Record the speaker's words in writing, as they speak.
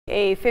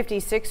A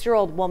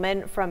 56-year-old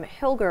woman from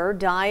Hilger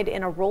died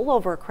in a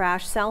rollover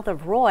crash south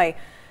of Roy.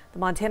 The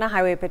Montana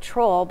Highway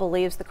Patrol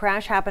believes the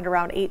crash happened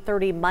around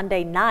 8:30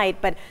 Monday night,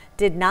 but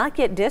did not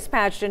get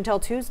dispatched until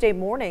Tuesday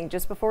morning,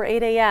 just before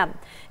 8 a.m.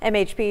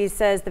 MHP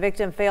says the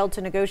victim failed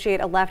to negotiate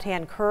a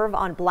left-hand curve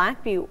on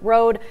Black Butte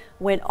Road,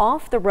 went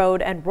off the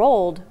road and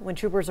rolled. When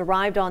troopers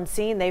arrived on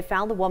scene, they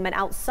found the woman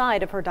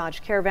outside of her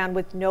Dodge Caravan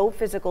with no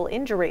physical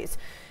injuries.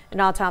 An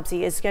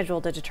autopsy is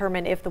scheduled to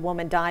determine if the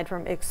woman died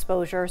from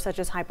exposure such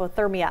as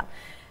hypothermia.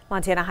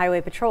 Montana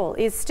Highway Patrol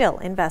is still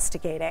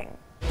investigating.